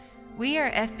We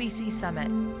are FBC Summit,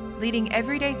 leading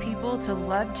everyday people to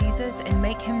love Jesus and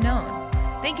make Him known.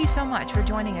 Thank you so much for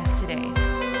joining us today.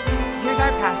 Here's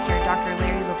our pastor, Dr.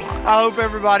 Larry LeBlanc. I hope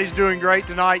everybody's doing great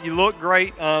tonight. You look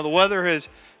great. The weather has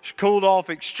cooled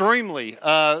off extremely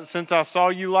since I saw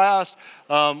you last.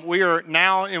 We are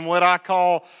now in what I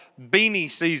call beanie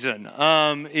season.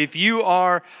 If you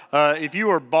are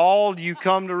bald, you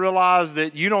come to realize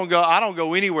that I don't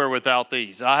go anywhere without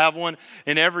these. I have one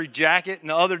in every jacket. And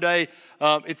the other day,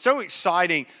 it's so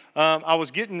exciting. I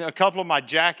was getting a couple of my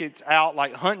jackets out,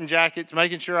 like hunting jackets,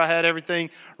 making sure I had everything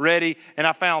ready. And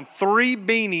I found 3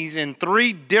 beanies in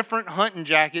 3 different hunting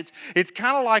jackets. It's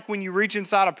kind of like when you reach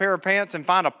inside a pair of pants and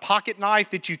find a pocket knife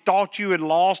that you thought you had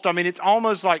lost. I mean, it's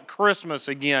almost like Christmas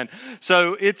again.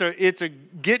 So it's a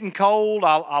getting cold.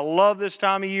 I love this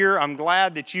time of year. I'm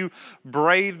glad that you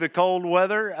braved the cold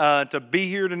weather to be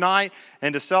here tonight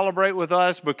and to celebrate with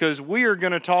us, because we are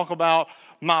going to talk about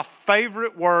my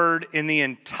favorite word in the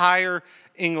entire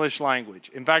English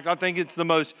language. In fact, I think it's the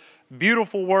most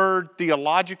beautiful word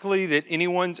theologically that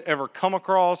anyone's ever come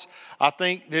across. I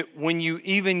think that when you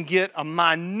even get a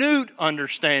minute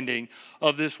understanding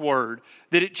of this word,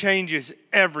 that it changes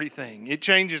everything. It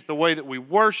changes the way that we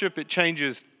worship. It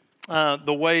changes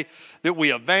the way that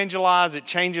we evangelize. It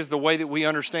changes the way that we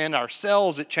understand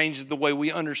ourselves. It changes the way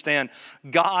we understand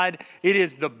God. It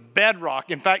is the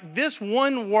bedrock. In fact, this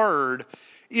one word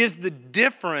is the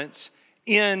difference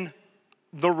in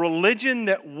the religion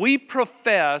that we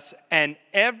profess and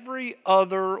every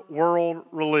other world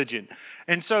religion.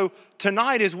 And so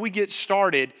tonight, as we get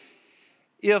started,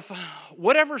 if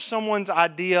whatever someone's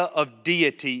idea of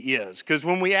deity is, because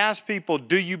when we ask people,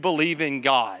 do you believe in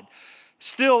God?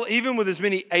 Still, even with as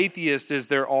many atheists as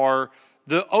there are,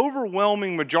 the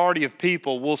overwhelming majority of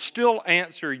people will still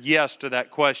answer yes to that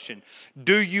question.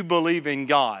 Do you believe in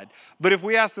God? But if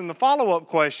we ask them the follow-up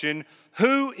question,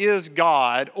 who is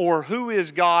God, or who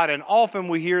is God? And often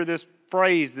we hear this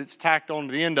phrase that's tacked on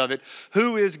to the end of it,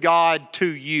 who is God to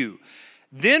you?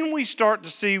 Then we start to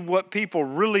see what people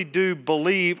really do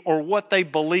believe, or what they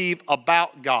believe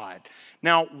about God.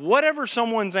 Now, whatever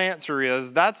someone's answer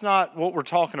is, that's not what we're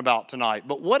talking about tonight.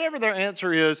 But whatever their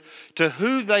answer is to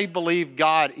who they believe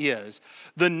God is,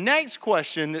 the next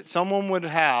question that someone would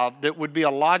have that would be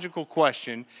a logical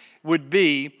question would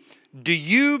be, do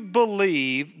you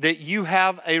believe that you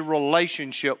have a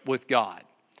relationship with God?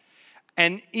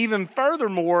 And even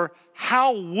furthermore,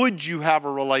 how would you have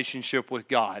a relationship with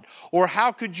God? Or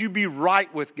how could you be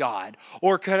right with God?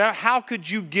 Or how could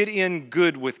you get in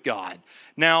good with God?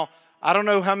 Now, I don't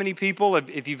know how many people,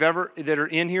 if you've ever, that are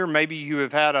in here, maybe you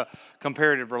have had a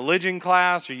comparative religion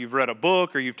class, or you've read a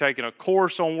book, or you've taken a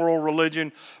course on world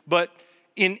religion, but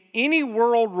in any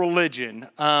world religion,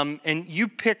 and you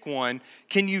pick one,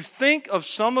 can you think of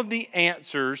some of the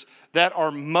answers that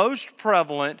are most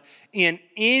prevalent in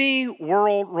any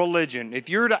world religion? If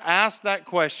you're to ask that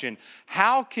question,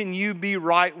 how can you be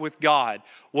right with God?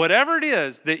 Whatever it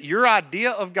is that your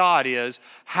idea of God is,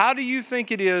 how do you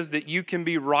think it is that you can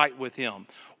be right with Him?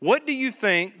 What do you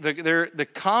think the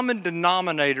common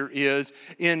denominator is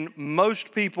in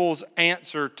most people's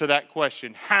answer to that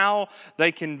question? How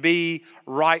they can be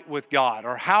right with God,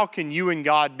 or how can you and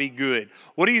God be good?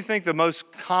 What do you think the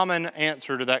most common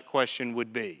answer to that question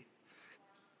would be?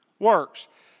 Works.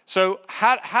 So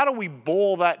how do we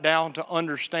boil that down to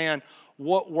understand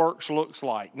what works looks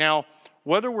like? Now,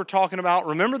 whether we're talking about,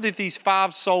 remember that these 5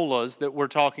 solas that we're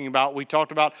talking about, we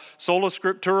talked about sola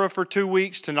scriptura for 2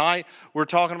 weeks. Tonight, we're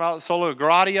talking about sola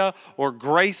gratia, or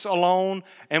grace alone.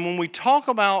 And when we talk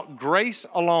about grace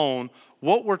alone,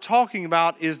 what we're talking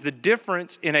about is the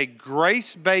difference in a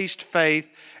grace-based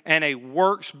faith and a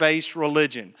works-based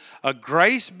religion. A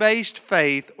grace-based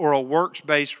faith or a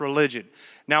works-based religion.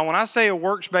 Now, when I say a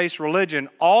works-based religion,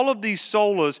 all of these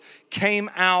solas came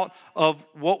out of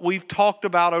what we've talked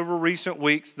about over recent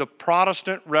weeks, the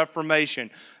Protestant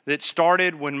Reformation, that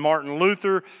started when Martin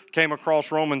Luther came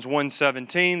across Romans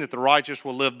 1:17, that the righteous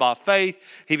will live by faith.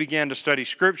 He began to study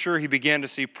Scripture. He began to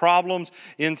see problems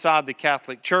inside the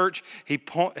Catholic Church. He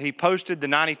posted the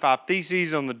 95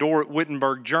 Theses on the door at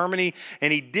Wittenberg, Germany,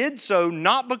 and he did so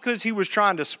not because he was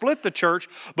trying to split the church,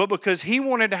 but because he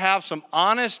wanted to have some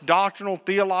honest doctrinal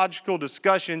theological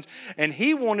discussions, and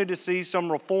he wanted to see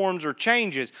some reforms or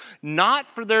changes. Not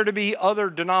for there to be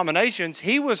other denominations.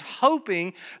 He was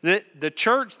hoping that the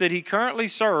church that he currently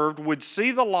served would see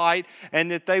the light,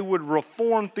 and that they would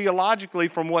reform theologically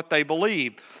from what they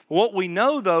believed. What we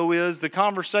know, though, is the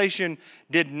conversation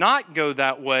did not go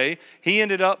that way. He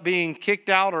ended up being kicked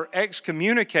out or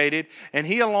excommunicated, and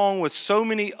he, along with so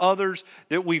many many others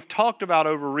that we've talked about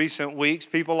over recent weeks.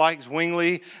 People like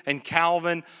Zwingli and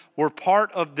Calvin were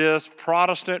part of this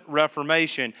Protestant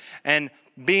Reformation. And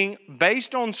being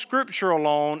based on Scripture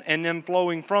alone and then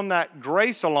flowing from that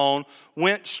grace alone,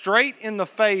 went straight in the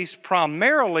face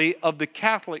primarily of the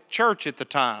Catholic Church at the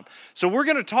time. So we're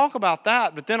going to talk about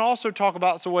that, but then also talk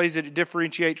about some ways that it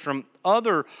differentiates from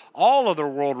all other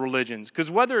world religions.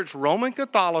 Because whether it's Roman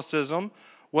Catholicism,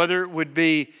 whether it would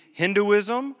be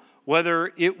Hinduism,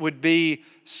 whether it would be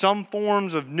some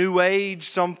forms of New Age,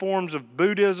 some forms of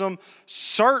Buddhism,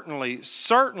 certainly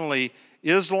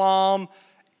Islam,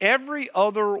 every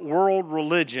other world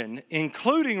religion,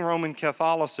 including Roman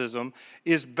Catholicism,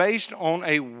 is based on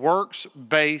a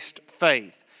works-based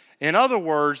faith. In other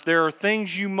words, there are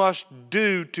things you must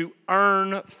do to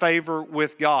earn favor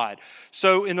with God.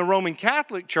 So in the Roman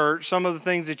Catholic Church, some of the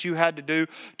things that you had to do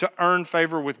to earn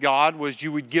favor with God was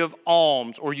you would give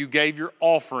alms, or you gave your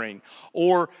offering,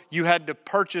 or you had to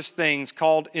purchase things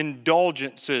called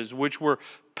indulgences, which were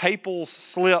papal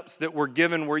slips that were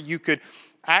given where you could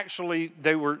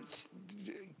they were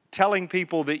telling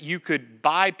people that you could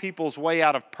buy people's way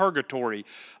out of purgatory.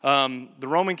 The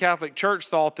Roman Catholic Church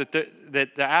thought that the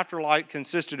afterlife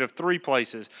consisted of 3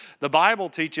 places. The Bible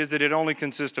teaches that it only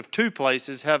consists of 2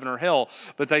 places, heaven or hell.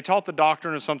 But they taught the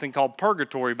doctrine of something called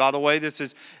purgatory. By the way, this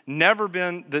has never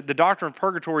been, the doctrine of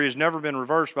purgatory has never been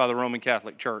reversed by the Roman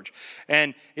Catholic Church.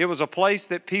 And it was a place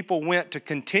that people went to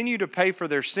continue to pay for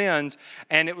their sins.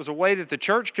 And it was a way that the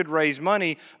church could raise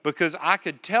money, because I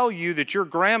could tell you that your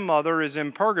grandmother is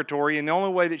in purgatory, and the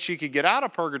only way that she could get out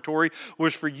of purgatory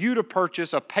was for you to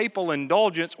purchase a papal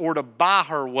indulgence or to buy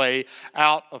her way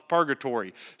out of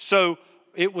purgatory. So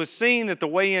it was seen that the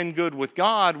way in good with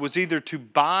God was either to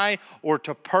buy or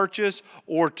to purchase,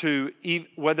 or to,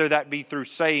 whether that be through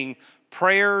saying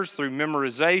prayers, through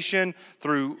memorization,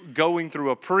 through going through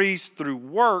a priest, through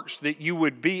works, that you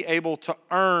would be able to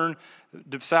earn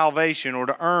salvation or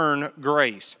to earn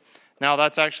grace. Now,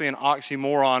 that's actually an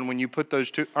oxymoron when you put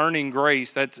those two, earning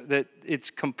grace.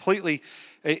 It's completely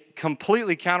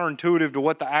counterintuitive to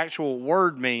what the actual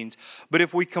word means. But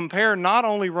if we compare not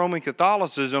only Roman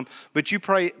Catholicism, but you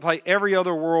play every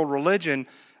other world religion,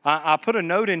 I put a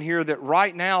note in here that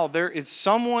right now there is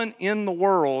someone in the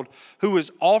world who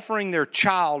is offering their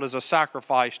child as a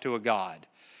sacrifice to a god.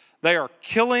 They are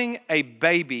killing a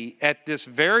baby at this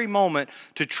very moment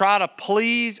to try to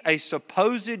please a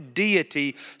supposed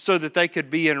deity so that they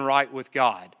could be in right with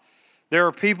God. There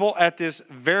are people at this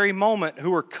very moment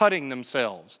who are cutting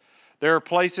themselves. There are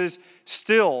places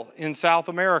still in South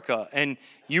America, and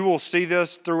you will see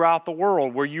this throughout the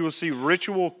world, where you will see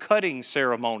ritual cutting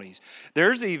ceremonies.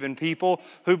 There's even people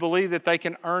who believe that they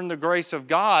can earn the grace of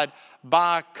God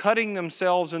by cutting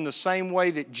themselves in the same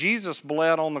way that Jesus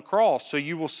bled on the cross. So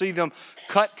you will see them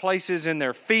cut places in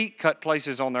their feet, cut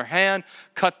places on their hand,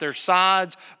 cut their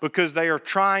sides, because they are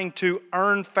trying to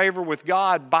earn favor with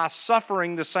God by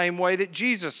suffering the same way that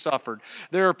Jesus suffered.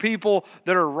 There are people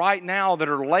that are right now that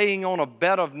are laying on a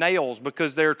bed of nails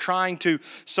because they're trying to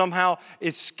somehow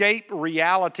escape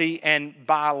reality, and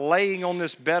by laying on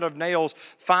this bed of nails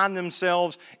find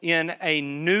themselves in a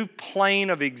new plane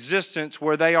of existence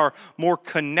where they are more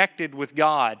connected with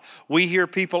God. We hear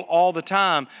people all the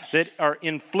time that are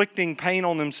inflicting pain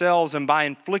on themselves, and by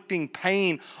inflicting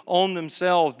pain on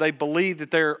themselves, they believe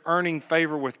that they're earning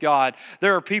favor with God.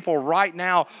 There are people right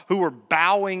now who are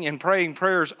bowing and praying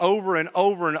prayers over and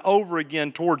over and over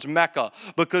again towards Mecca,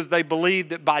 because they believe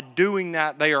that by doing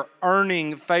that, they are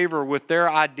earning favor with their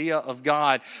idea of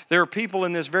God. There are people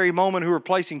in this very moment who are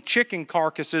placing chicken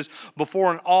carcasses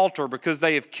before an altar because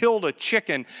they have killed a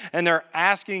chicken, and they're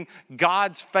asking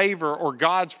God's favor or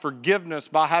God's forgiveness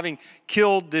by having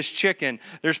killed this chicken.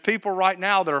 There's people right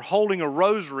now that are holding a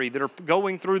rosary, that are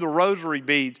going through the rosary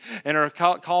beads and are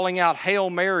calling out Hail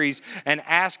Marys and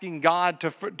asking God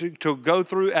to go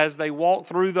through as they walk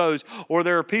through those. Or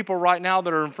there are people right now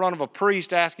that are in front of a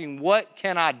priest asking, what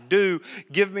can I do?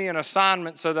 Give me an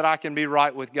assignment so that I can be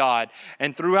right with God.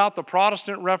 And throughout the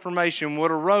Protestant Reformation,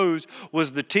 what arose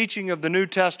was the teaching of the New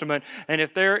Testament. And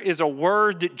if there is a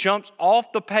word that jumps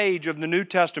off the page of the New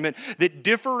Testament that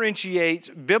differentiates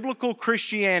biblical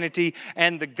Christianity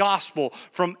and the gospel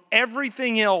from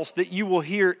everything else that you will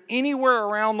hear anywhere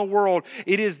around the world,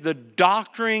 it is the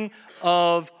doctrine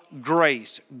of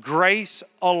grace. Grace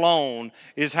alone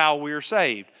is how we are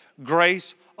saved.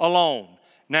 Grace alone.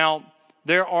 Now,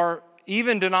 there are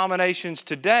even denominations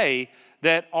today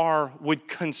that would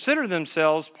consider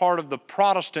themselves part of the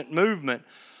Protestant movement,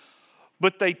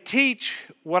 but they teach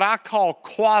what I call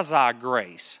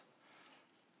quasi-grace.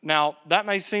 Now, that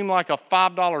may seem like a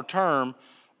 $5 term,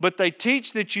 but they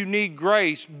teach that you need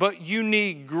grace, but you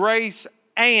need grace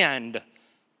and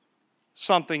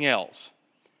something else.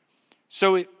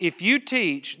 So if you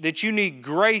teach that you need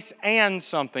grace and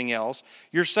something else,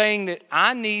 you're saying that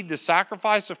I need the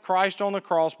sacrifice of Christ on the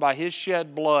cross by His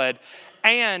shed blood,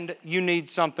 and you need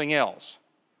something else.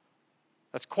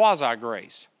 That's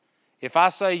quasi-grace. If I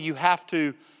say you have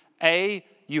to,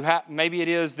 maybe it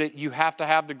is that you have to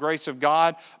have the grace of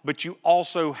God, but you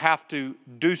also have to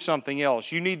do something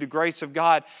else. You need the grace of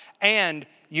God and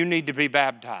you need to be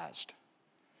baptized.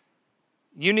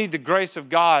 You need the grace of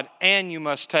God and you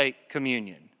must take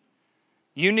communion.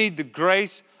 You need the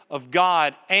grace of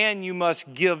God and you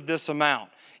must give this amount.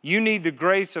 You need the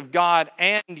grace of God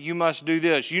and you must do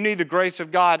this. You need the grace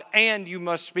of God and you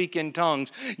must speak in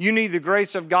tongues. You need the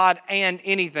grace of God and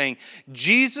anything.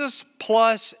 Jesus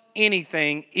plus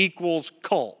anything equals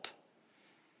cult.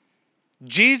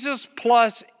 Jesus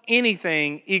plus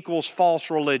anything equals false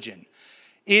religion.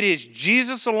 It is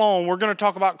Jesus alone. We're going to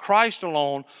talk about Christ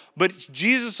alone, but it's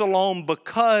Jesus alone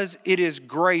because it is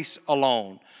grace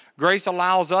alone. Grace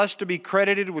allows us to be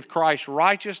credited with Christ's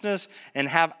righteousness and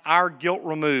have our guilt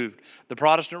removed. The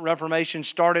Protestant Reformation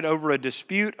started over a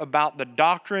dispute about the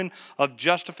doctrine of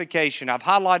justification. I've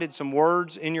highlighted some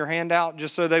words in your handout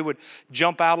just so they would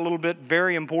jump out a little bit.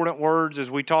 Very important words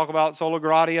as we talk about sola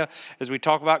gratia, as we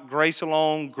talk about grace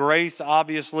alone. Grace,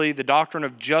 obviously, the doctrine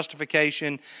of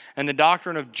justification. And the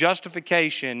doctrine of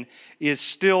justification is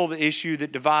still the issue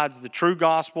that divides the true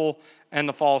gospel and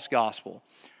the false gospel.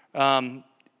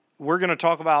 We're going to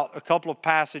talk about a couple of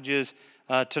passages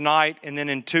tonight, and then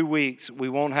in 2 weeks we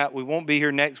won't be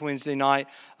here next Wednesday night.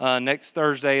 Next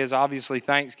Thursday is obviously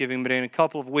Thanksgiving, but in a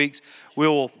couple of weeks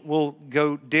we'll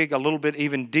go dig a little bit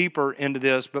even deeper into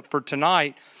this. But for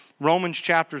tonight, Romans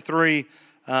chapter 3,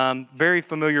 very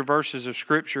familiar verses of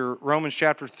Scripture. Romans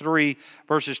chapter 3,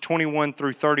 verses 21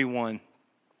 through 31.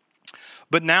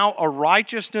 But now a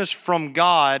righteousness from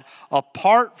God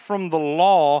apart from the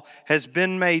law has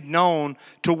been made known,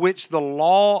 to which the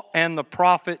law and the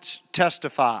prophets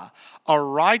testify. A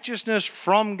righteousness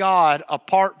from God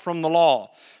apart from the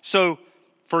law. So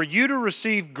for you to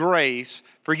receive grace,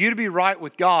 for you to be right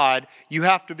with God, you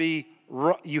have to be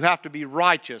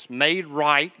righteous. Made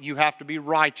right, you have to be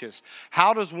righteous.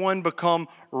 How does one become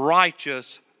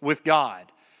righteous with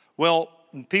God? Well,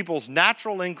 people's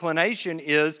natural inclination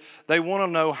is they want to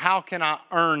know, how can I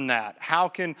earn that? How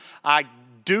can I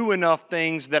do enough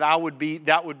things that would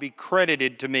be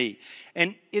credited to me?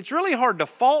 And it's really hard to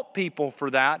fault people for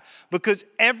that because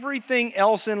everything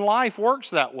else in life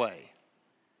works that way.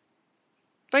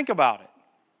 Think about it.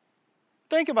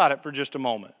 Think about it for just a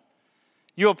moment.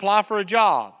 You apply for a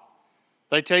job.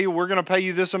 They tell you, we're going to pay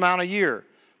you this amount a year.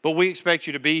 But we expect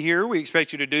you to be here. We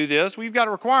expect you to do this. We've got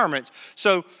requirements.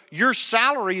 So your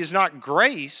salary is not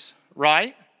grace,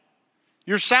 right?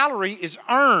 Your salary is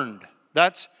earned.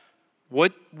 That's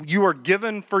what you are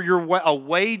given for a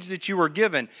wage that you are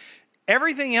given.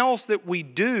 Everything else that we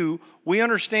do, we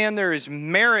understand there is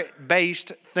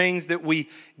merit-based things that we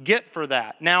get for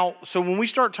that. Now, so when we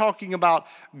start talking about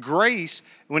grace,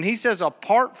 when he says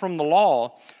apart from the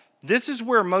law, this is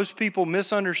where most people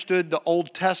misunderstood the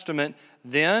Old Testament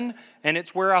then, and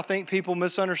it's where I think people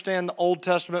misunderstand the Old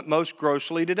Testament most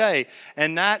grossly today,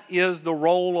 and that is the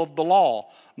role of the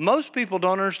law. Most people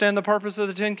don't understand the purpose of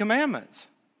the Ten Commandments.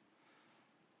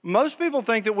 Most people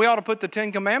think that we ought to put the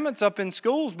Ten Commandments up in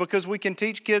schools because we can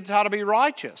teach kids how to be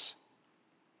righteous.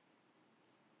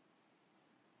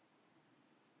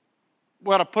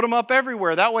 We ought to put them up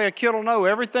everywhere. That way a kid will know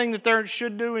everything that they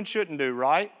should do and shouldn't do,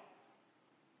 right?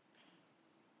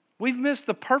 We've missed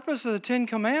the purpose of the Ten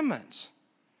Commandments.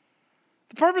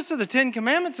 The purpose of the Ten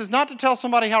Commandments is not to tell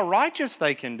somebody how righteous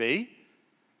they can be.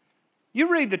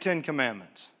 You read the Ten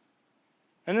Commandments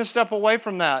and then step away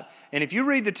from that. And if you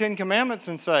read the Ten Commandments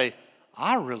and say,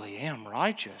 I really am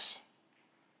righteous,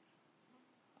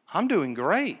 I'm doing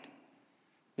great,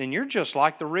 then you're just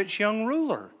like the rich young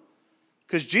ruler.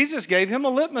 Because Jesus gave him a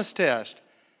litmus test.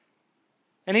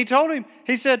 And he told him,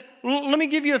 he said, let me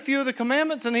give you a few of the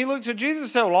commandments. And he looks at Jesus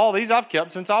and said, well, all these I've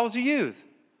kept since I was a youth.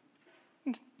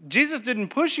 Jesus didn't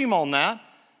push him on that.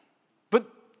 But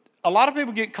a lot of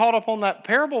people get caught up on that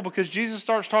parable because Jesus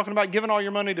starts talking about giving all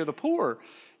your money to the poor.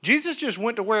 Jesus just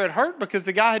went to where it hurt because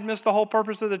the guy had missed the whole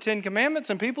purpose of the Ten Commandments,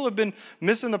 and people have been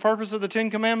missing the purpose of the Ten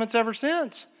Commandments ever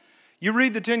since. You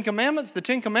read the Ten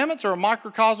Commandments are a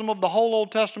microcosm of the whole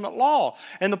Old Testament law.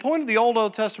 And the point of the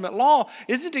Old Testament law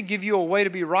isn't to give you a way to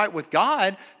be right with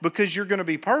God because you're going to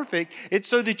be perfect. It's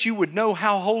so that you would know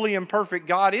how holy and perfect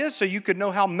God is, so you could know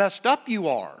how messed up you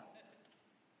are.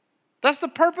 That's the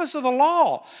purpose of the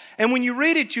law. And when you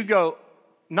read it, you go,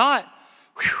 not,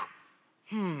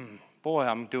 boy,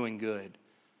 I'm doing good.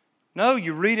 No,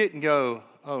 you read it and go,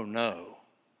 oh no,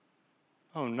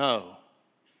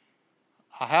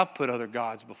 I have put other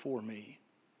gods before me.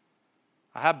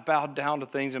 I have bowed down to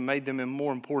things and made them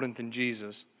more important than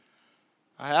Jesus.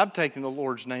 I have taken the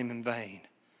Lord's name in vain.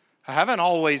 I haven't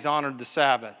always honored the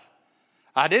Sabbath.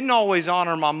 I didn't always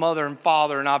honor my mother and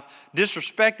father, and I've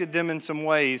disrespected them in some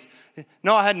ways.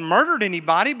 No, I hadn't murdered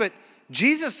anybody, but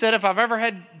Jesus said if I've ever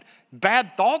had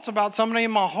bad thoughts about somebody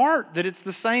in my heart, that it's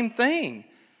the same thing.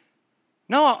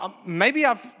 No, maybe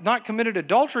I've not committed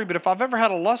adultery, but if I've ever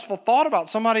had a lustful thought about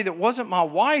somebody that wasn't my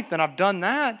wife, then I've done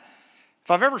that. If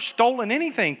I've ever stolen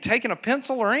anything, taken a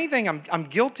pencil or anything, I'm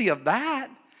guilty of that.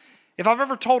 If I've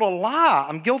ever told a lie,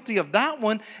 I'm guilty of that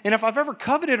one. And if I've ever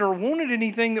coveted or wanted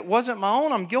anything that wasn't my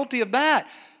own, I'm guilty of that.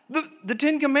 The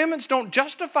Ten Commandments don't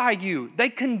justify you. They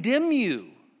condemn you.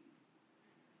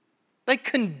 They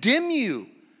condemn you.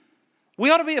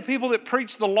 We ought to be a people that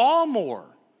preach the law more.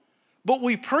 But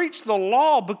we preach the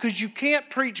law because you can't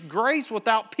preach grace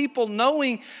without people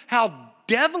knowing how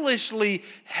devilishly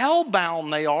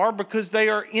hell-bound they are, because they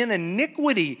are in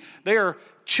iniquity. They are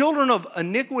children of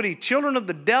iniquity, children of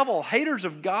the devil, haters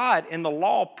of God, and the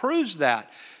law proves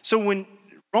that. So when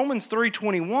Romans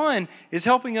 3:21 is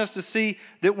helping us to see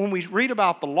that when we read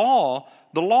about the law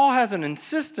has an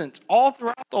insistence all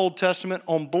throughout the Old Testament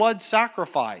on blood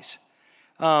sacrifice.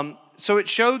 So it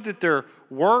showed that their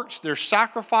works, their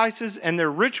sacrifices, and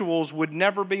their rituals would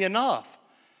never be enough.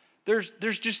 There's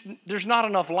not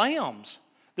enough lambs.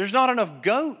 There's not enough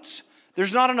goats.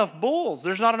 There's not enough bulls.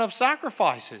 There's not enough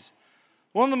sacrifices.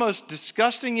 One of the most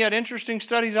disgusting yet interesting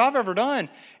studies I've ever done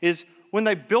is when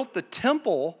they built the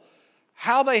temple,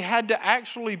 how they had to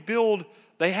actually build,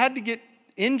 they had to get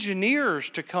engineers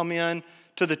to come in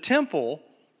to the temple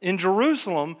in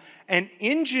Jerusalem and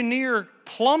engineer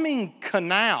plumbing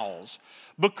canals,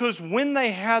 because when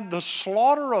they had the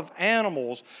slaughter of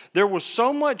animals, there was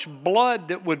so much blood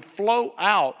that would flow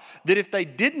out that if they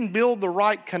didn't build the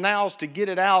right canals to get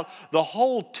it out, the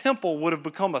whole temple would have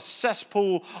become a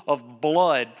cesspool of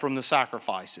blood from the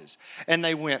sacrifices. And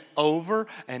they went over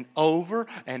and over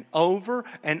and over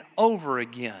and over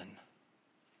again.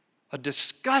 A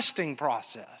disgusting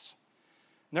process.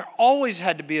 There always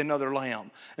had to be another lamb.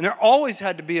 And there always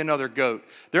had to be another goat.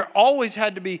 There always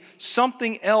had to be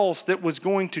something else that was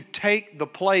going to take the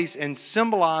place and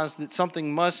symbolize that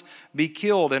something must be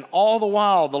killed. And all the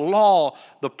while, the law,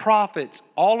 the prophets,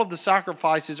 all of the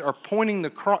sacrifices are pointing to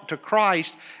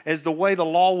Christ as the way the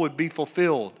law would be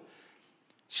fulfilled.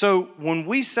 So when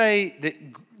we say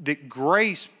that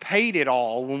grace paid it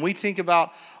all, when we think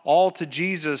about all to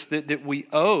Jesus that we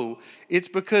owe, it's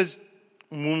because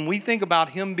when we think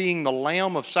about Him being the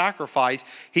Lamb of sacrifice,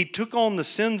 He took on the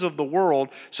sins of the world,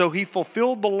 so He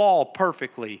fulfilled the law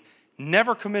perfectly,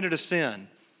 never committed a sin.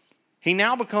 He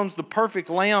now becomes the perfect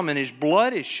Lamb, and His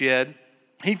blood is shed.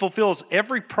 He fulfills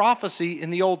every prophecy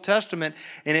in the Old Testament,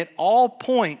 and it all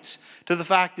points to the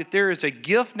fact that there is a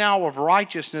gift now of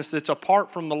righteousness that's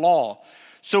apart from the law.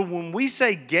 So when we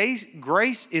say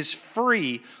grace is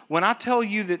free, when I tell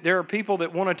you that there are people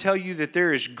that want to tell you that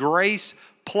there is grace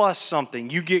plus something,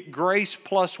 you get grace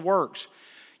plus works.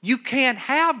 You can't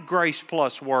have grace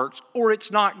plus works, or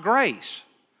it's not grace.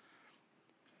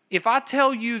 If I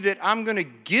tell you that I'm going to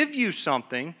give you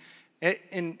something,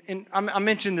 and I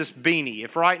mentioned this beanie.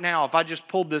 If right now, if I just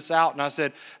pulled this out and I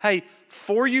said, hey,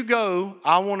 before you go,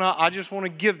 I just want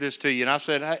to give this to you. And I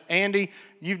said, hey, Andy,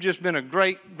 you've just been a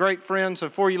great friend. So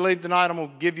before you leave tonight, I'm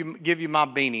going to give you my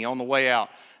beanie on the way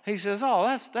out. He says, oh,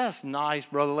 that's nice,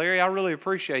 Brother Larry. I really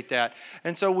appreciate that.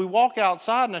 And so we walk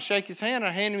outside and I shake his hand and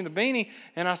I hand him the beanie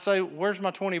and I say, where's my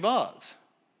 $20?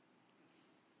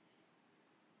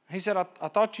 He said, I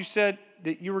thought you said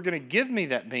that you were going to give me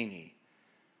that beanie.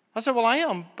 I said, well, I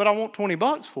am, but I want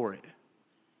 $20 for it.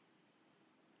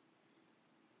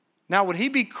 Now, would he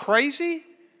be crazy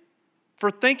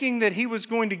for thinking that he was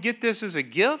going to get this as a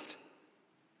gift?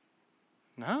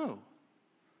 No.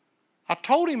 I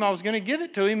told him I was going to give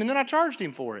it to him, and then I charged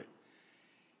him for it.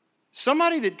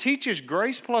 Somebody that teaches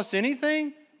grace plus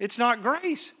anything, it's not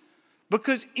grace.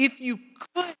 Because if you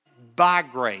could buy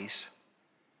grace,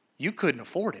 you couldn't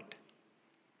afford it.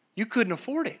 You couldn't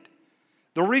afford it.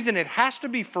 The reason it has to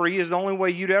be free is the only way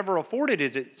you'd ever afford it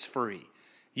is it's free.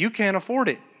 You can't afford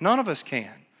it. None of us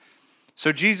can.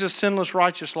 So Jesus' sinless,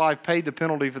 righteous life paid the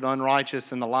penalty for the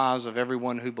unrighteous in the lives of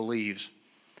everyone who believes.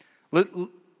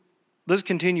 Let's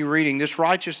continue reading. This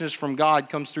righteousness from God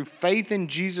comes through faith in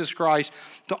Jesus Christ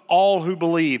to all who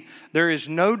believe. There is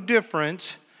no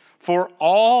difference, for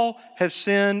all have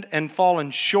sinned and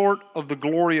fallen short of the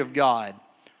glory of God.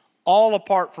 all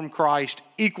apart from Christ,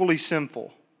 equally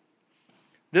sinful.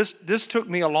 This took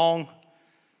me a long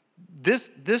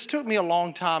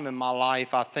time in my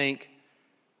life, I think,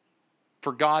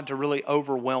 for God to really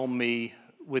overwhelm me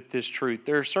with this truth.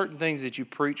 There are certain things that you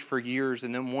preach for years,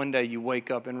 and then one day you wake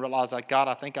up and realize, like, God,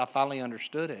 I think I finally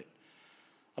understood it.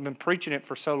 I've been preaching it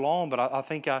for so long, but I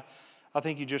think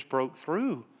you just broke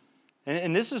through.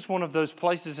 And this is one of those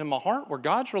places in my heart where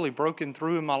God's really broken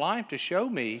through in my life to show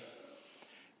me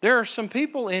there are some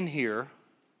people in here,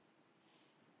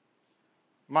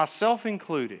 myself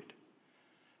included,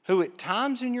 who at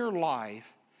times in your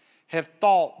life have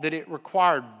thought that it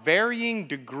required varying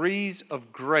degrees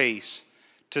of grace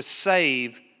to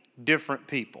save different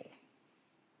people.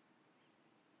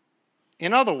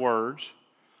 In other words,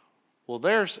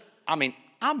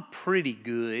 I'm pretty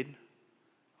good.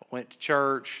 I went to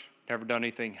church, never done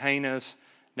anything heinous,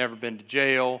 never been to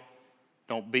jail,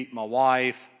 don't beat my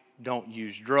wife, don't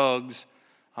use drugs.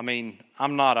 I'm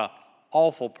not an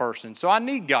awful person. So I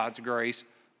need God's grace,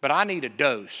 but I need a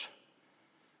dose.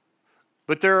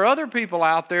 But there are other people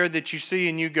out there that you see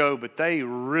and you go, but they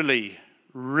really,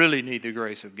 really need the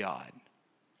grace of God.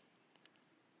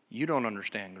 You don't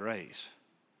understand grace.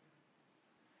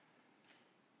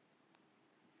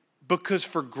 Because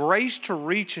for grace to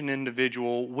reach an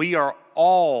individual, we are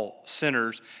all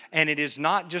sinners. And it is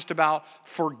not just about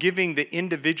forgiving the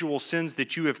individual sins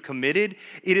that you have committed.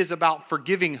 It is about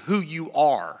forgiving who you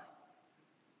are.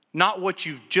 Not what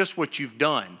you've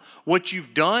done. What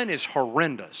you've done is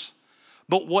horrendous.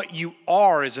 But what you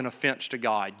are is an offense to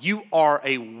God. You are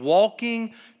a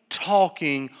walking,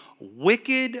 talking,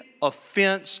 wicked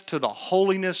offense to the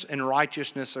holiness and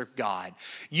righteousness of God.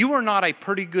 You are not a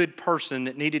pretty good person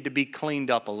that needed to be cleaned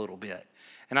up a little bit.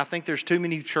 And I think there's too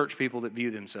many church people that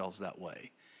view themselves that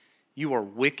way. You are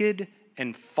wicked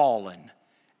and fallen.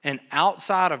 And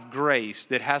outside of grace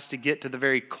that has to get to the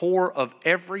very core of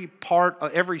every part,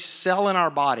 of every cell in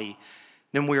our body,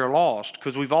 then we are lost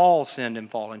because we've all sinned and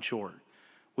fallen short.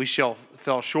 We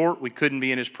fell short. We couldn't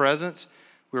be in His presence.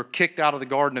 We were kicked out of the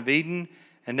Garden of Eden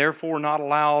and therefore not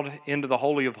allowed into the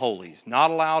Holy of Holies, not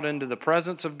allowed into the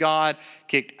presence of God,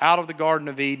 kicked out of the Garden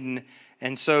of Eden.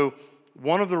 And so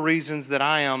one of the reasons that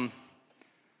I am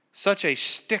such a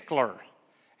stickler,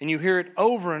 and you hear it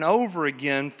over and over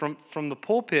again from the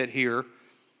pulpit here,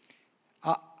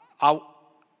 I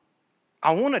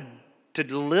wanted to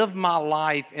live my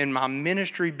life and my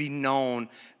ministry be known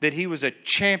that He was a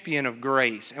champion of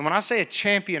grace. And when I say a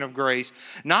champion of grace,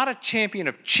 not a champion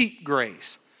of cheap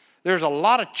grace. There's a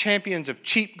lot of champions of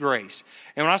cheap grace.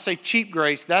 And when I say cheap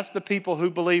grace, that's the people who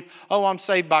believe, oh, I'm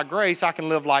saved by grace, I can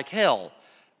live like hell.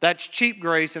 That's cheap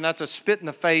grace, and that's a spit in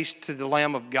the face to the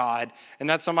Lamb of God. And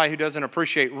that's somebody who doesn't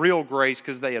appreciate real grace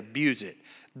because they abuse it.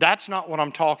 That's not what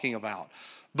I'm talking about.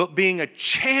 But being a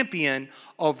champion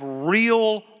of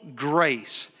real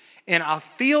grace. And I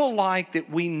feel like that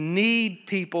we need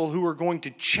people who are going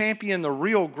to champion the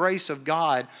real grace of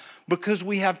God, because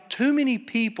we have too many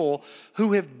people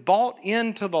who have bought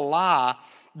into the lie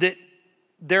that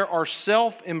there are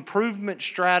self-improvement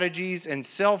strategies and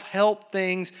self-help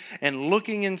things and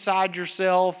looking inside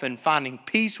yourself and finding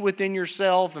peace within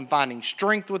yourself and finding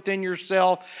strength within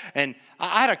yourself. And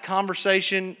I had a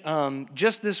conversation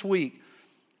just this week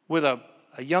with a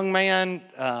young man,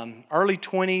 early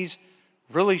 20s,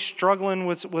 really struggling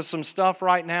with some stuff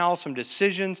right now, some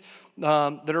decisions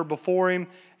that are before him.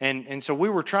 And so we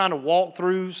were trying to walk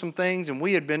through some things, and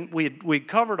we'd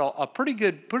covered a pretty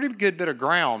good bit of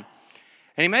ground.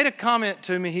 And he made a comment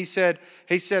to me. He said,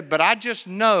 but I just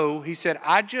know that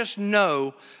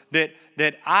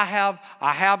I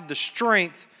have the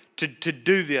strength to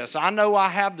do this. I know I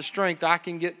have the strength. I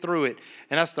can get through it.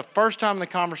 And that's the first time in the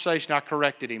conversation I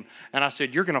corrected him. And I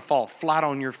said, you're going to fall flat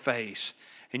on your face,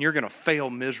 and you're going to fail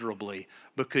miserably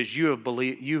because you have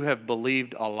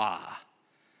believed a lie.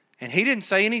 And he didn't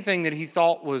say anything that he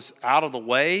thought was out of the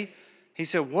way. He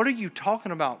said, what are you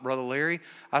talking about, Brother Larry?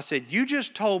 I said, you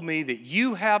just told me that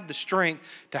you have the strength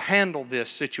to handle this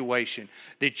situation,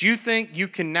 that you think you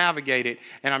can navigate it.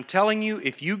 And I'm telling you,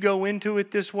 if you go into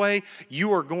it this way,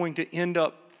 you are going to end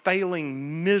up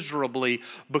failing miserably,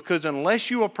 because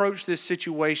unless you approach this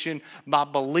situation by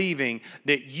believing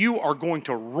that you are going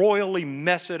to royally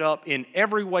mess it up in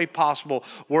every way possible,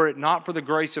 were it not for the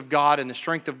grace of God and the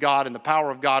strength of God and the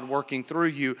power of God working through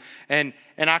you. And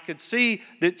I could see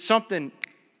that something,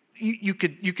 you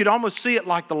could almost see it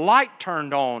like the light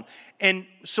turned on. And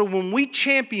so when we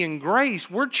champion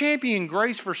grace, we're championing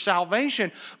grace for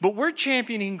salvation, but we're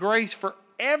championing grace for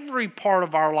every part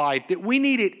of our life, that we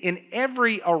need it in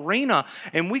every arena,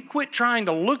 and we quit trying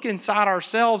to look inside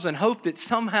ourselves and hope that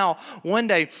somehow one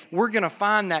day we're going to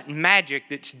find that magic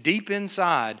that's deep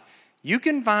inside. You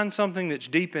can find something that's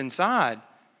deep inside,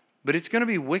 but it's going to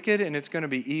be wicked and it's going to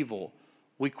be evil.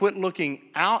 We quit looking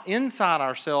out inside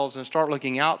ourselves and start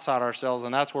looking outside ourselves,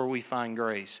 and that's where we find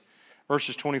grace.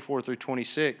 Verses 24 through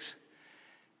 26.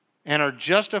 And are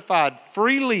justified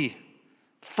freely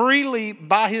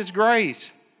by His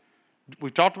grace.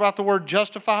 We've talked about the word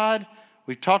justified.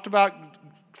 We've talked about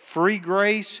free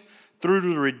grace through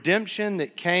the redemption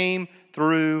that came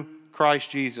through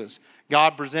Christ Jesus.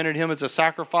 God presented Him as a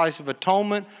sacrifice of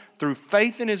atonement through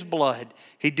faith in His blood.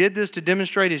 He did this to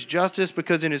demonstrate His justice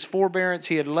because in His forbearance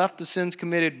He had left the sins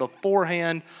committed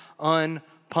beforehand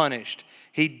unpunished.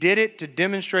 He did it to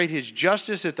demonstrate His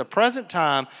justice at the present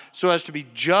time so as to be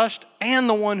just and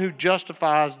the one who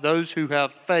justifies those who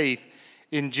have faith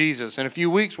in Jesus. In a few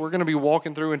weeks, we're going to be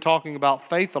walking through and talking about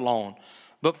faith alone.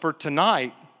 But for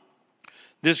tonight,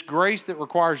 this grace that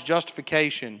requires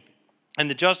justification, and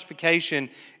the justification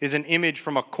is an image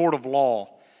from a court of law.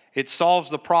 It solves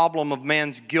the problem of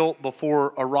man's guilt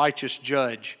before a righteous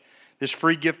judge. This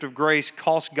free gift of grace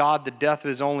cost God the death of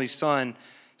His only Son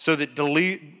so that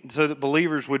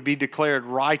believers would be declared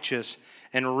righteous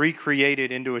and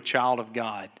recreated into a child of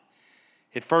God.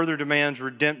 It further demands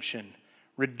redemption.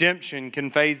 Redemption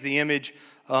conveys the image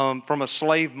from a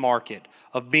slave market,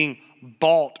 of being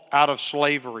bought out of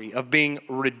slavery, of being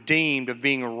redeemed, of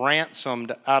being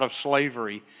ransomed out of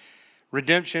slavery.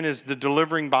 Redemption is the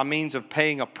delivering by means of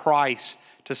paying a price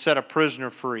to set a prisoner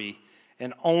free,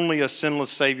 and only a sinless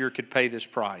Savior could pay this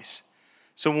price.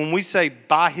 So when we say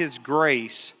by His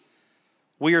grace,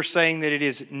 we are saying that it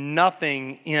is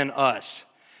nothing in us.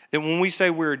 That when we say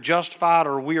we're justified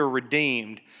or we are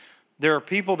redeemed, there are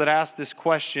people that ask this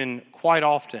question quite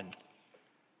often.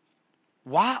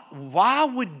 Why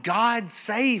would God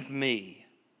save me?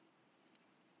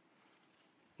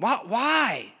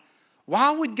 Why?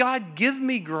 Why would God give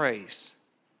me grace?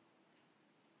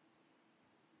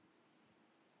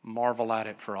 Marvel at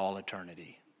it for all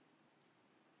eternity.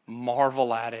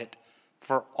 Marvel at it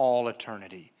for all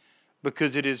eternity.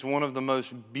 Because it is one of the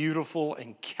most beautiful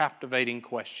and captivating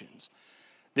questions.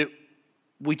 That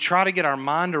we try to get our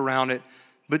mind around it,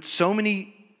 but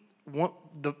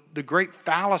the great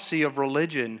fallacy of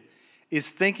religion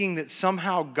is thinking that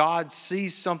somehow God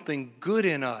sees something good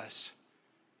in us.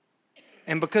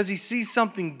 And because He sees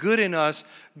something good in us,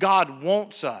 God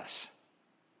wants us.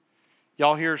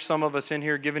 Y'all hear some of us in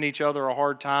here giving each other a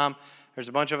hard time. There's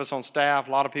a bunch of us on staff,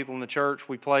 a lot of people in the church.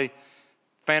 We play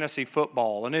fantasy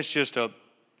football, and it's just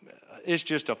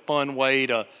a fun way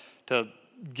to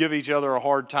give each other a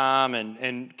hard time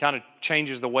and kind of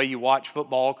changes the way you watch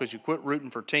football because you quit rooting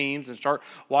for teams and start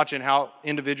watching how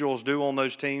individuals do on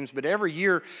those teams. But every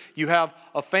year you have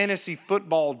a fantasy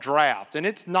football draft, and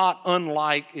it's not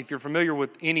unlike, if you're familiar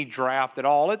with any draft at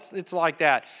all, it's like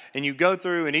that. And you go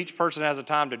through and each person has a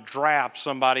time to draft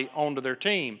somebody onto their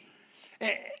team.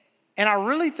 And I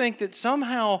really think that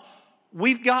somehow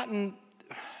we've gotten...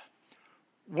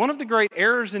 One of the great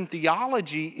errors in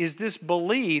theology is this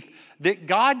belief that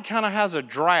God kind of has a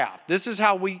draft. This is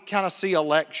how we kind of see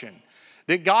election.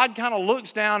 That God kind of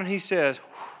looks down and He says,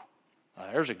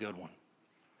 there's a good one.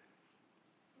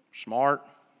 Smart,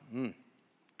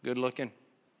 good looking,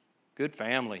 good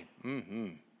family.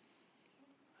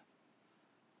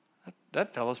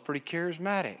 That fellow's pretty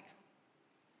charismatic.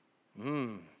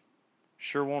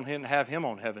 Sure won't have him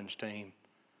on heaven's team.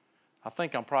 I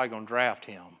think I'm probably going to draft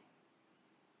him.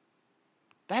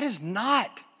 That is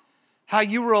not how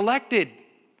you were elected.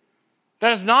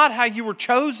 That is not how you were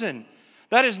chosen.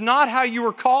 That is not how you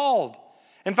were called.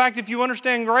 In fact, if you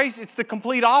understand grace, it's the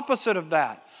complete opposite of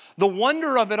that. The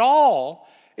wonder of it all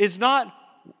is not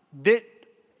that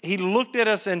He looked at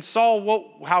us and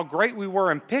saw how great we were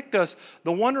and picked us.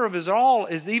 The wonder of it all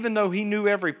is even though He knew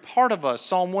every part of us,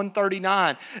 Psalm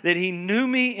 139, that He knew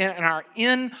me in our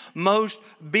inmost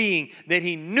being, that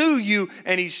He knew you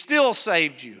and He still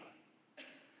saved you.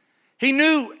 He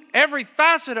knew every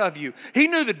facet of you. He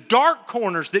knew the dark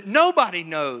corners that nobody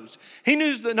knows. He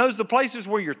knows the places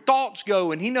where your thoughts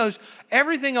go, and He knows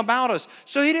everything about us.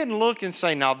 So He didn't look and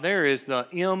say, now there is the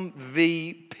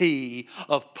MVP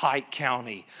of Pike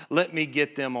County. Let me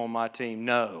get them on my team.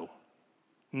 No.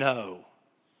 The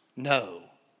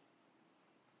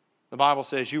Bible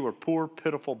says you were poor,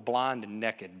 pitiful, blind, and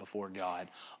naked before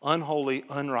God, unholy,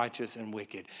 unrighteous, and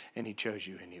wicked, and He chose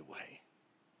you anyway.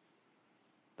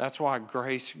 That's why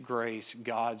grace,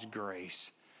 God's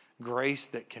grace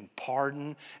that can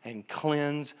pardon and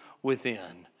cleanse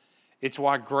within, It's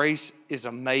why grace is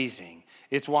amazing.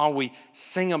 It's why we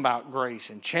sing about grace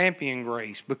and champion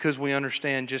grace, because we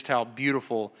understand just how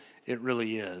beautiful it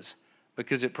really is.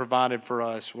 Because it provided for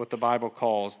us what the Bible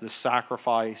calls the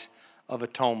sacrifice of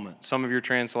atonement. Some of your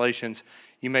translations,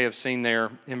 you may have seen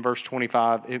there in verse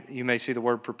 25, you may see the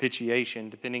word propitiation,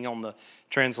 depending on the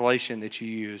translation that you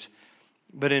use.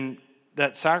 But in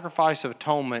that sacrifice of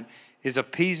atonement is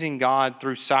appeasing God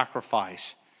through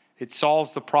sacrifice. It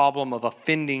solves the problem of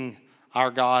offending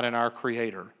our God and our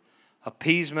Creator.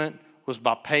 Appeasement was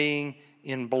by paying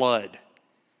in blood.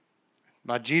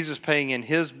 By Jesus paying in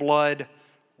His blood,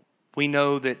 we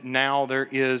know that now there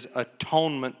is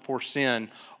atonement for sin,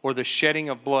 or the shedding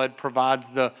of blood provides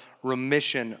the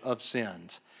remission of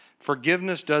sins.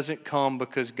 Forgiveness doesn't come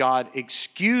because God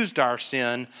excused our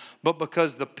sin, but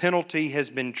because the penalty has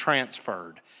been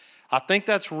transferred. I think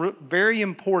that's very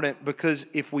important, because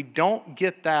if we don't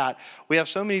get that, we have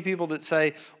so many people that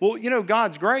say, well, you know,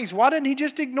 God's grace, why didn't He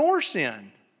just ignore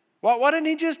sin? Why didn't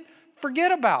He just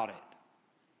forget about it?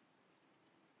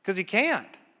 Because He can't.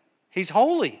 He's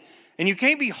holy. And you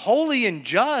can't be holy and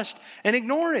just and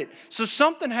ignore it. So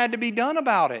something had to be done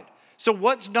about it. So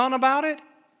what's done about it?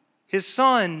 His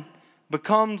Son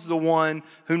becomes the one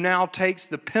who now takes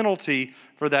the penalty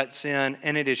for that sin,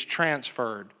 and it is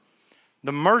transferred.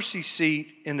 The mercy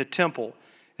seat in the temple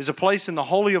is a place in the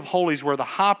Holy of Holies where the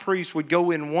high priest would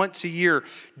go in once a year,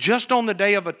 just on the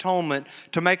Day of Atonement,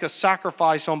 to make a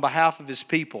sacrifice on behalf of his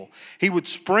people. He would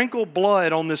sprinkle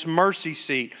blood on this mercy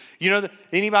seat. You know,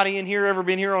 anybody in here ever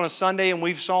been here on a Sunday and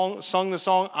we've sung the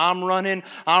song, I'm running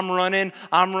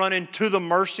to the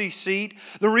mercy seat?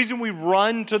 The reason we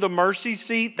run to the mercy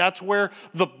seat, that's where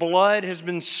the blood has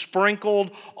been sprinkled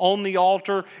on the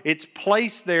altar. It's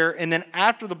placed there, and then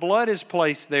after the blood is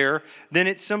placed there, then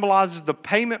it symbolizes the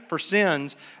payment for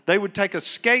sins. They would take a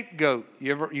scapegoat.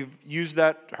 You've used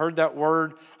that, heard that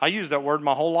word? I used that word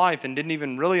my whole life and didn't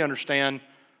even really understand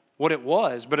what it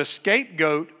was. But a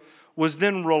scapegoat was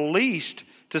then released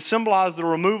to symbolize the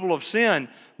removal of sin.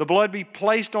 The blood be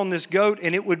placed on this goat,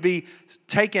 and it would be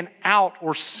taken out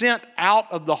or sent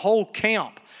out of the whole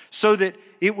camp, so that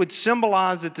it would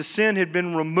symbolize that the sin had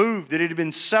been removed, that it had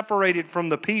been separated from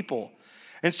the people.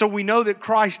 And so we know that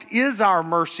Christ is our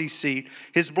mercy seat.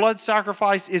 His blood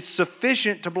sacrifice is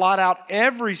sufficient to blot out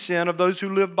every sin of those who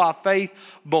live by faith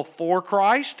before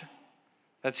Christ.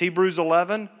 That's Hebrews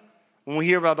 11. When we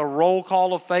hear about the roll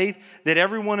call of faith, that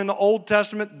everyone in the Old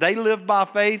Testament, they lived by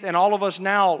faith, and all of us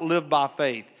now live by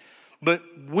faith. But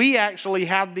we actually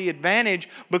have the advantage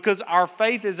because our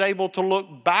faith is able to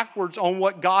look backwards on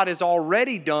what God has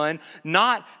already done,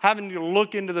 not having to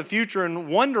look into the future and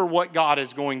wonder what God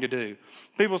is going to do.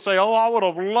 People say, oh, I would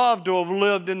have loved to have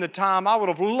lived in the time. I would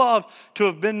have loved to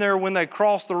have been there when they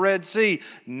crossed the Red Sea.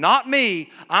 Not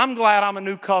me. I'm glad I'm a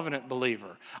new covenant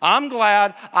believer. I'm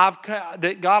glad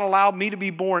that God allowed me to be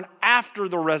born after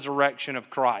the resurrection of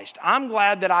Christ. I'm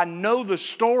glad that I know the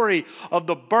story of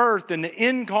the birth and the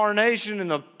incarnation and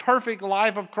the perfect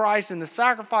life of Christ and the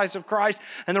sacrifice of Christ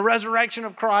and the resurrection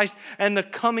of Christ and the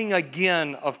coming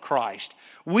again of Christ.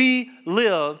 We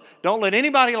live, don't let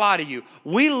anybody lie to you,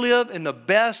 we live in the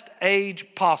best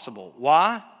age possible.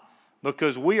 Why?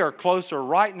 Because we are closer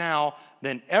right now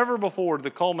than ever before to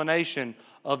the culmination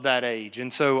of that age.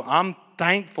 And so I'm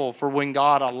thankful for when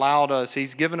God allowed us.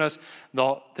 He's given us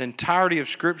the entirety of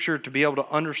Scripture to be able to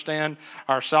understand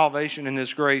our salvation in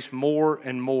this grace more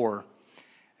and more.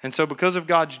 And so because of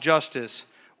God's justice,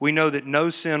 we know that no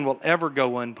sin will ever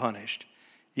go unpunished.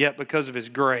 Yet because of His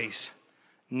grace,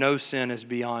 no sin is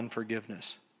beyond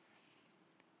forgiveness.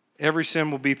 Every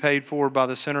sin will be paid for by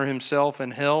the sinner himself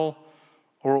in hell,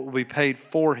 or it will be paid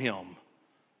for him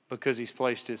because he's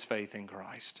placed his faith in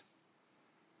Christ.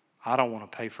 I don't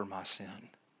want to pay for my sin.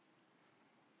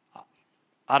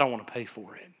 I don't want to pay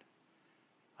for it.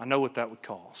 I know what that would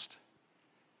cost.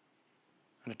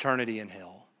 An eternity in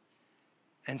hell.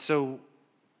 And so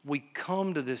we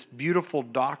come to this beautiful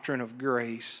doctrine of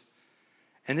grace,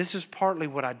 and this is partly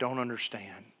what I don't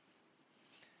understand.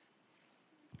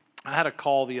 I had a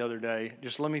call the other day.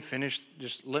 Just let me finish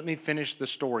the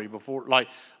story before,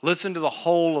 listen to the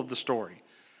whole of the story.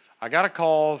 I got a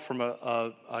call from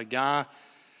a guy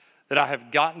that I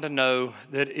have gotten to know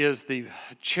that is the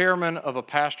chairman of a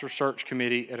pastor search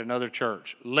committee at another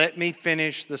church. Let me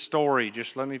finish the story.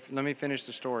 Just let me finish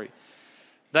the story.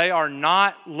 They are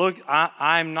not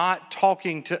I'm not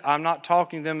talking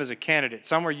to them as a candidate.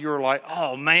 Somewhere you were like,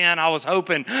 oh man, I was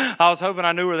hoping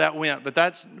I knew where that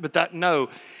went. No.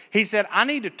 He said, I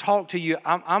need to talk to you.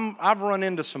 I've run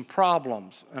into some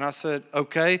problems. And I said,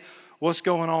 okay, what's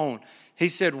going on? He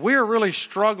said, we're really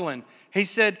struggling. He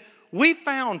said, we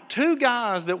found two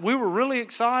guys that we were really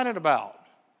excited about.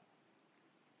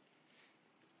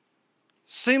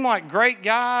 Seemed like great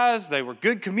guys. They were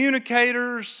good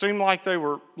communicators. Seemed like they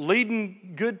were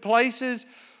leading good places.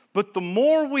 But the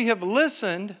more we have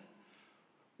listened,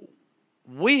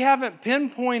 we haven't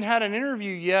had an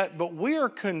interview yet, but we are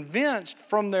convinced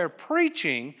from their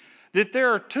preaching that there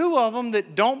are two of them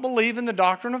that don't believe in the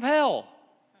doctrine of hell.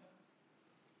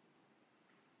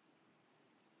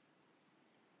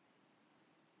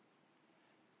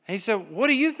 And he said, what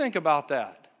do you think about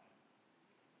that?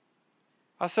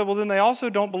 I said, well, then they also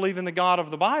don't believe in the God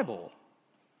of the Bible.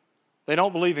 They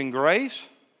don't believe in grace.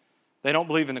 They don't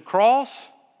believe in the cross.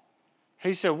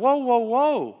 He said, whoa, whoa,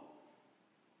 whoa.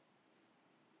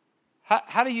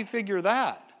 How do you figure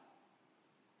that?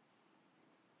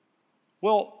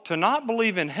 Well, to not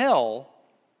believe in hell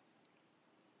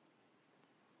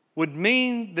would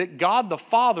mean that God the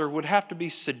Father would have to be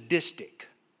sadistic.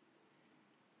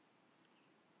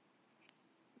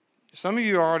 Some of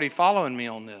you are already following me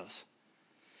on this.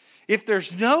 If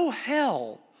there's no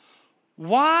hell,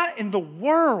 why in the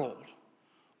world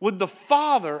would the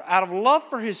Father, out of love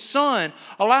for His Son,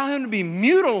 allow Him to be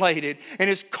mutilated and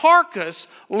His carcass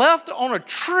left on a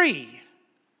tree,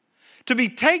 to be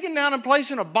taken down and placed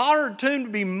in a borrowed tomb,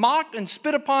 to be mocked and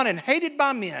spit upon and hated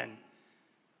by men,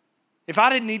 if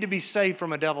I didn't need to be saved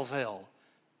from a devil's hell?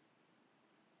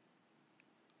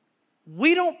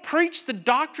 We don't preach the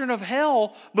doctrine of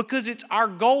hell because it's our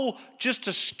goal just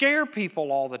to scare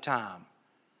people all the time.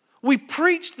 We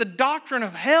preach the doctrine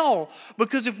of hell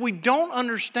because if we don't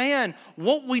understand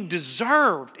what we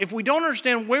deserved, if we don't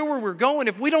understand where we were going,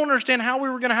 if we don't understand how we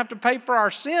were going to have to pay for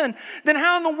our sin, then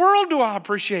how in the world do I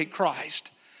appreciate Christ?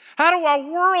 How in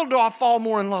the world do I fall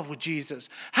more in love with Jesus?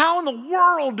 How in the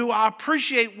world do I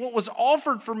appreciate what was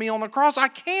offered for me on the cross? I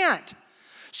can't.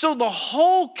 So the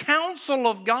whole counsel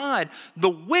of God, the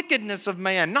wickedness of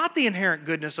man, not the inherent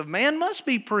goodness of man, must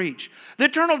be preached. The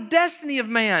eternal destiny of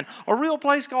man, a real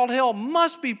place called hell,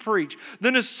 must be preached.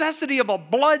 The necessity of a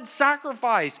blood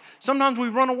sacrifice. Sometimes we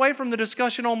run away from the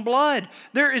discussion on blood.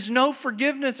 There is no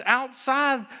forgiveness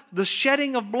outside the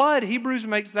shedding of blood. Hebrews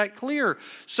makes that clear.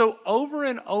 So over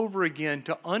and over again,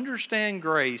 to understand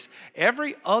grace,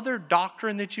 every other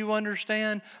doctrine that you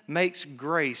understand makes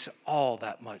grace all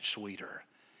that much sweeter.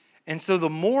 And so the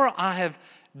more I have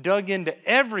dug into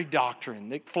every doctrine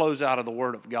that flows out of the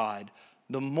Word of God,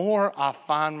 the more I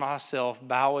find myself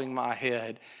bowing my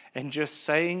head and just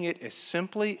saying it as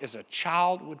simply as a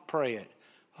child would pray it.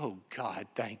 Oh God,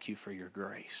 thank you for your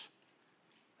grace.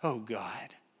 Oh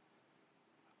God,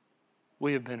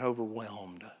 we have been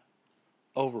overwhelmed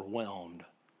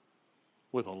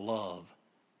with a love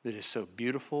that is so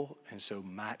beautiful and so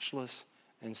matchless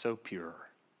and so pure,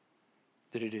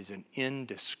 that it is an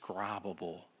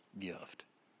indescribable gift.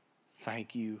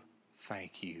 Thank you,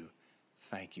 thank you,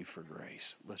 thank you for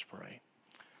grace. Let's pray.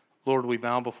 Lord, we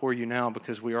bow before you now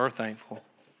because we are thankful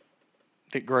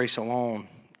that grace alone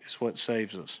is what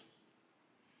saves us.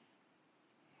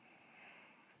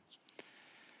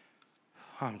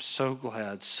 I'm so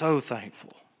glad, so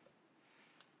thankful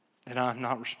that I'm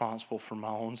not responsible for my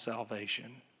own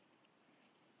salvation.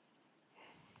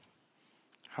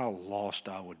 How lost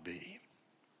I would be.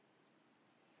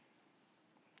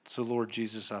 So, Lord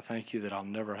Jesus, I thank you that I'll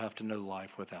never have to know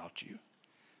life without you.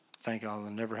 I think I'll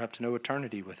never have to know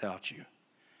eternity without you.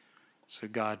 So,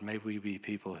 God, may we be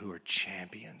people who are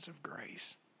champions of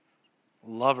grace,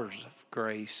 lovers of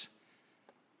grace,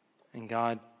 and,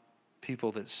 God,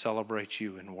 people that celebrate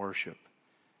you and worship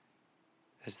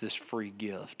as this free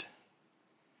gift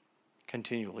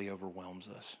continually overwhelms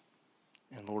us.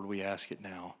 And, Lord, we ask it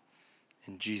now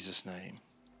in Jesus' name.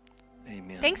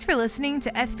 Amen. Thanks for listening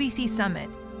to FBC Summit.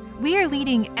 We are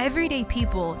leading everyday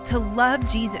people to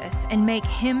love Jesus and make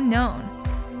Him known.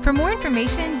 For more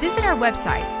information, visit our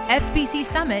website,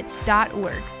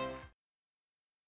 fbcsummit.org.